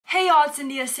y'all, it's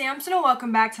India Sampson and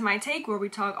welcome back to my take where we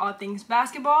talk all things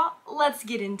basketball. Let's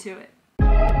get into it.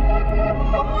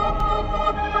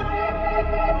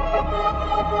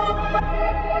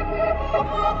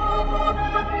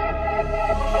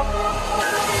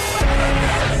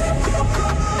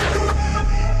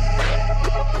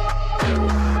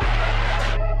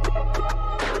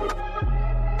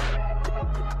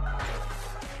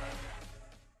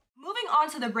 On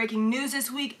to the breaking news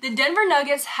this week. The Denver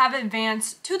Nuggets have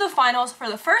advanced to the finals for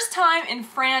the first time in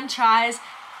franchise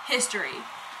history.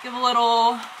 Give a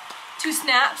little two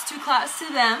claps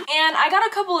to them. And I got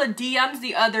a couple of DMs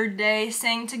the other day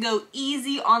saying to go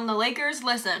easy on the Lakers.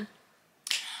 Listen,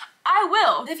 I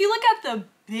will. If you look at the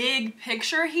big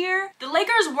picture here, the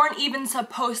Lakers weren't even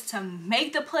supposed to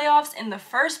make the playoffs in the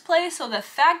first place, so the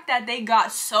fact that they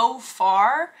got so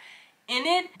far in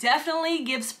it definitely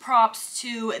gives props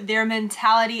to their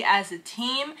mentality as a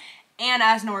team and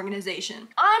as an organization.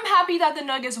 I'm happy that the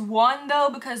Nuggets won though,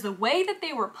 because the way that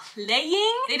they were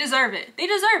playing, they deserve it. They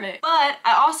deserve it. But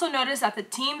I also noticed that the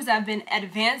teams that have been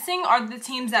advancing are the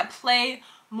teams that play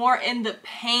more in the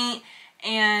paint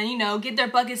and, you know, get their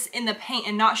buckets in the paint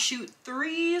and not shoot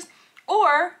threes,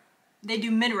 or they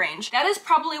do mid-range. That is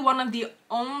probably one of the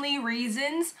only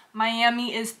reasons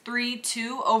Miami is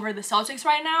 3-2 over the Celtics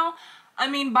right now. I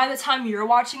mean, by the time you're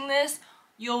watching this,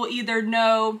 you'll either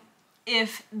know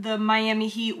if the Miami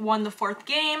Heat won the fourth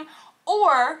game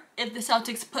or if the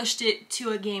Celtics pushed it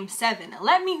to a game 7.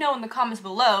 Let me know in the comments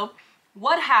below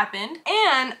what happened.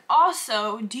 And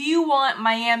also, do you want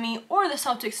Miami or the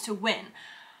Celtics to win?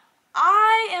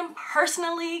 I am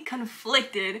personally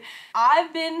conflicted.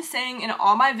 I've been saying in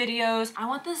all my videos, I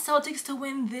want the Celtics to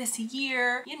win this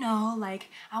year. You know, like,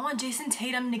 I want Jason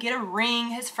Tatum to get a ring,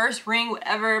 his first ring,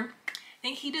 whatever. I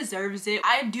think he deserves it.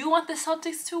 I do want the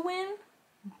Celtics to win,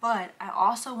 but I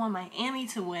also want Miami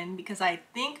to win because I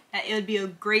think that it would be a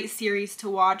great series to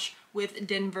watch with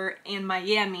Denver and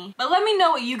Miami. But let me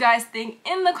know what you guys think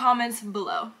in the comments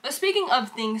below. But speaking of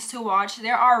things to watch,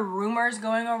 there are rumors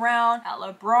going around that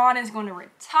LeBron is going to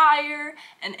retire,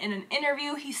 and in an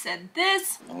interview he said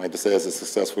this. I like to say it's a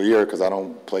successful year because I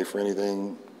don't play for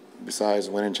anything besides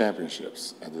winning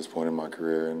championships at this point in my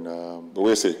career, and but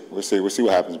we'll see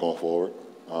what happens going forward.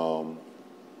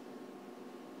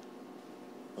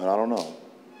 But I don't know.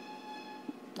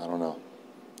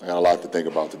 I got a lot to think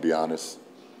about, to be honest.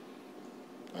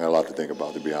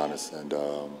 And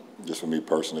just for me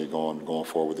personally, going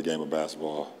forward with the game of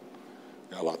basketball,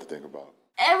 I got a lot to think about.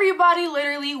 Everybody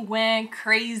literally went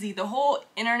crazy. The whole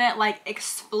internet like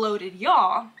exploded,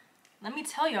 y'all. Let me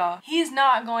tell y'all, he's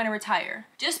not going to retire.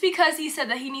 Just because he said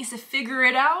that he needs to figure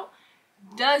it out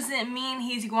doesn't mean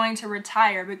he's going to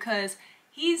retire, because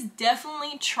he's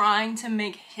definitely trying to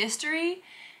make history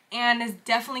and is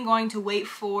definitely going to wait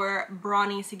for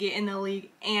Bronny to get in the league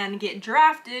and get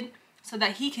drafted so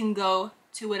that he can go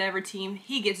to whatever team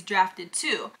he gets drafted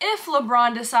to. If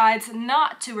LeBron decides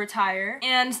not to retire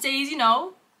and stays, you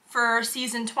know, for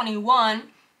season 21,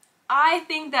 I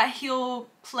think that he'll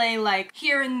play like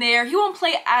here and there. He won't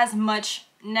play as much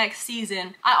next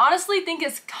season. I honestly think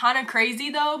it's kind of crazy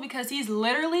though, because he's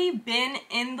literally been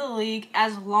in the league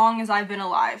as long as I've been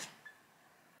alive.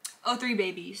 03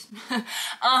 babies.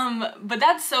 But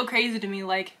that's so crazy to me.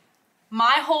 Like,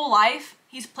 my whole life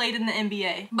he's played in the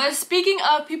NBA. But speaking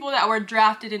of people that were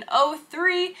drafted in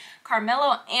 03,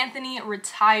 Carmelo Anthony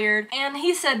retired, and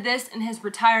he said this in his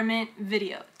retirement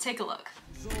video. Take a look.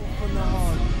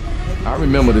 I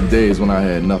remember the days when I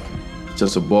had nothing,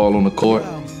 just a ball on the court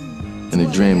and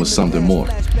a dream of something more.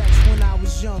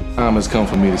 Time has come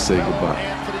for me to say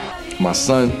goodbye. My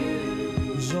son,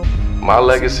 my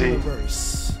legacy,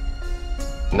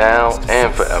 now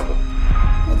and forever,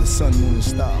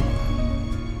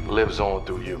 lives on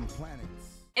through you.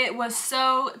 It was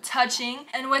so touching,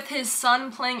 and with his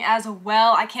son playing as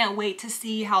well, I can't wait to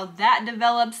see how that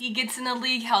develops. He gets in the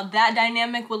league, how that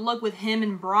dynamic would look with him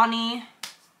and Bronny.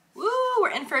 Woo,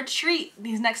 we're in for a treat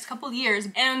these next couple years.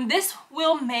 And this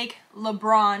will make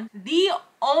LeBron the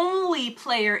only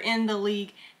player in the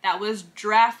league that was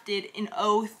drafted in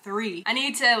 03. I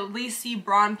need to at least see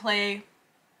Bron play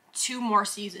 2 more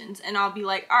seasons and I'll be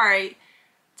like, all right,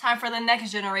 time for the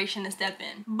next generation to step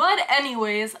in. But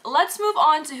anyways, let's move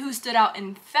on to who stood out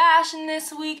in fashion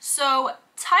this week. So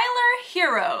Tyler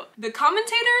Hero. The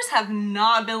commentators have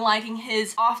not been liking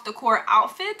his off-the-court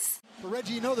outfits. But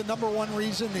Reggie, you know the #1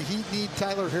 reason the Heat need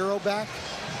Tyler Hero back?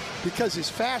 Because his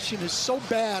fashion is so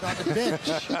bad on the bench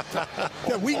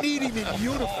that we need him in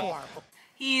uniform.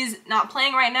 He's not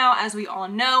playing right now, as we all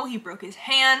know. He broke his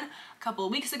hand a couple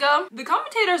of weeks ago. The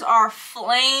commentators are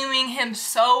flaming him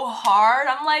so hard.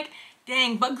 I'm like,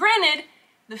 dang. But granted,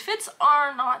 the fits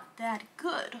are not that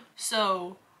good.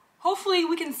 So hopefully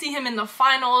we can see him in the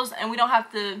finals and we don't have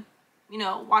to, you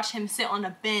know, watch him sit on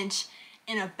the bench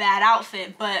in a bad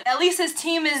outfit, but at least his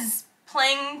team is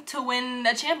playing to win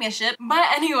the championship. But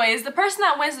anyways, the person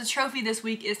that wins the trophy this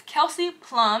week is Kelsey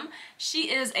Plum. She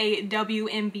is a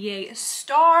WNBA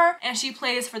star and she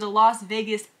plays for the Las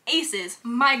Vegas Aces.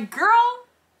 My girl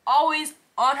always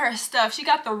on her stuff. She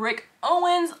got the Rick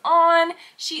Owens on.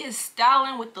 She is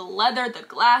styling with the leather, the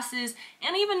glasses,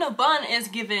 and even the bun is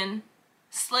given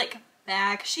slick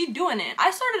back. She doing it.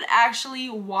 I started actually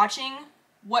watching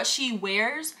what she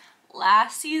wears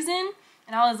last season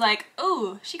and I was like,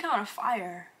 oh, she kind of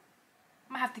fire.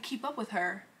 I'm gonna have to keep up with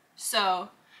her. So,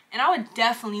 and I would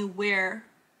definitely wear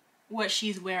what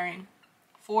she's wearing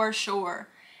for sure.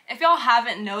 If y'all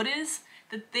haven't noticed,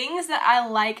 the things that I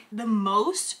like the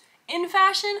most in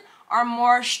fashion are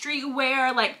more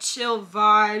streetwear, like chill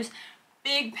vibes,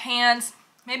 big pants,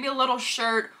 maybe a little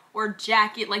shirt or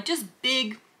jacket, like just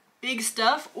big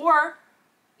stuff, or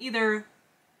either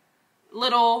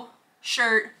little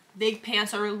shirt, big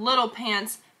pants, or little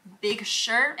pants, big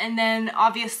shirt, and then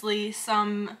obviously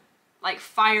some like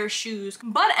fire shoes.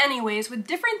 But anyways, with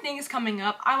different things coming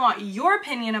up, I want your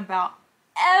opinion about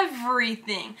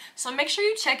everything. So make sure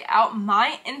you check out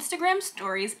my Instagram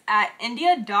stories at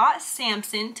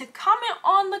india.samson to comment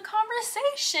on the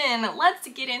conversation. Let's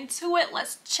get into it.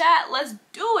 Let's chat. Let's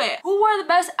do it. Who wore the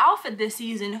best outfit this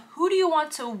season? Who do you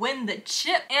want to win the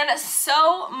chip? And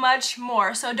so much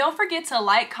more. So don't forget to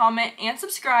like, comment, and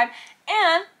subscribe,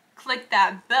 and click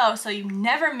that bell so you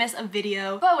never miss a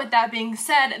video. But with that being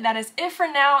said, that is it for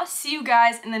now. See you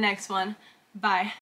guys in the next one. Bye.